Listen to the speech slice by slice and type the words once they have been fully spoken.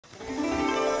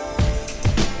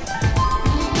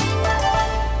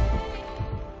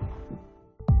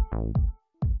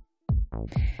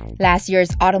Last year's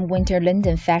Autumn-Winter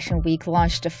London Fashion Week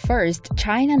launched the first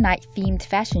China Night-themed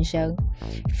fashion show,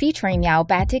 featuring Miao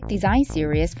batik design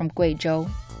series from Guizhou.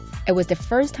 It was the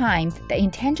first time the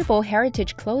intangible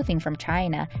heritage clothing from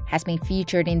China has been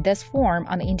featured in this form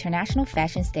on the international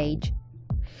fashion stage.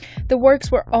 The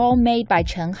works were all made by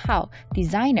Chen Hao,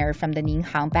 designer from the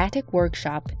Ninghang Batik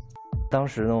Workshop.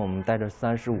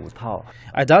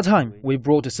 At that time, we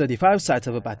brought 35 sets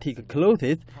of batik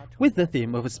clothes with the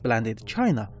theme of splendid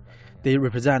China. They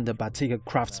represent the batik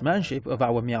craftsmanship of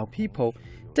our Miao people,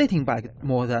 dating back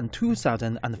more than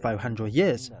 2,500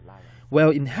 years. While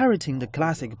inheriting the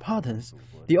classic patterns,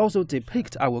 they also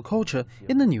depict our culture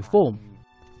in a new form.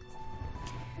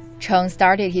 Cheng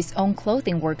started his own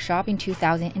clothing workshop in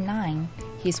 2009.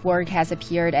 His work has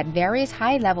appeared at various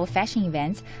high-level fashion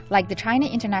events like the China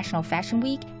International Fashion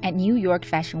Week and New York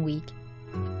Fashion Week.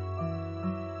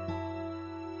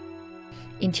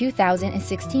 In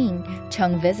 2016,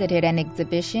 Cheng visited an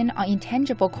exhibition on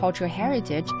intangible cultural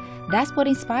heritage. That's what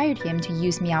inspired him to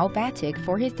use Miao batik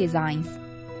for his designs.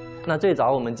 At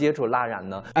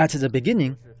the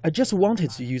beginning, I just wanted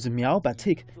to use Miao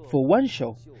batik for one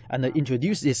show and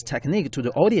introduce this technique to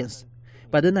the audience.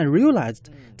 But then I realized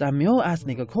that Miao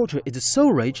ethnic culture is so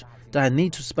rich that I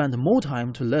need to spend more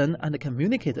time to learn and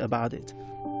communicate about it.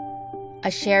 A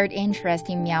shared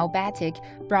interest in Miao batik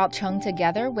brought Cheng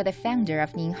together with the founder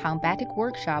of Ninghang Batik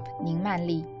Workshop, Ning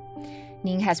Manli.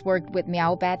 Ning has worked with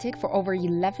Miao batik for over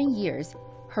 11 years.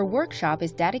 Her workshop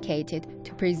is dedicated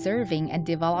to preserving and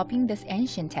developing this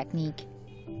ancient technique.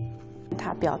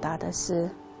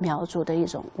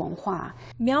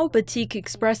 Miao batik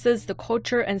expresses the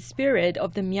culture and spirit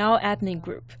of the Miao ethnic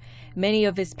group. Many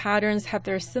of its patterns have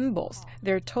their symbols,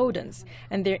 their totems,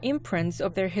 and their imprints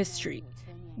of their history.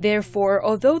 Therefore,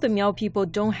 although the Miao people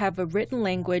don't have a written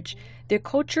language, their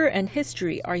culture and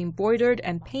history are embroidered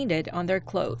and painted on their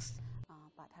clothes.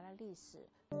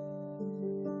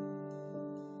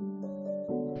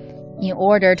 In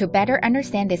order to better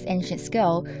understand this ancient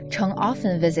skill, Cheng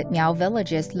often visits Miao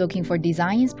villages looking for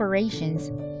design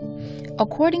inspirations.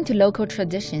 According to local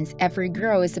traditions, every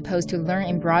girl is supposed to learn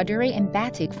embroidery and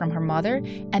batik from her mother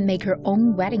and make her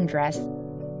own wedding dress.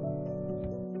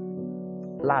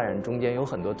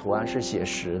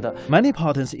 Many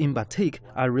patterns in batik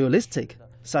are realistic,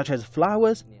 such as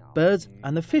flowers, birds,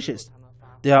 and fishes.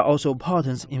 There are also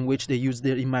patterns in which they use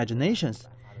their imaginations.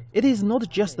 It is not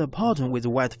just a pattern with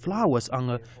white flowers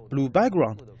on a blue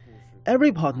background.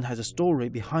 Every pattern has a story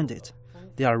behind it.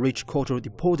 There are rich cultural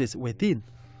deposits within.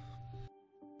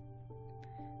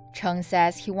 Cheng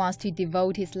says he wants to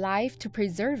devote his life to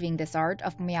preserving this art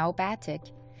of Miao batik,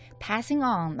 passing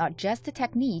on not just the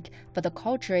technique, but the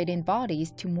culture it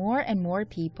embodies to more and more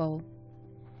people.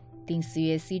 Ding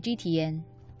Siyue, CGTN.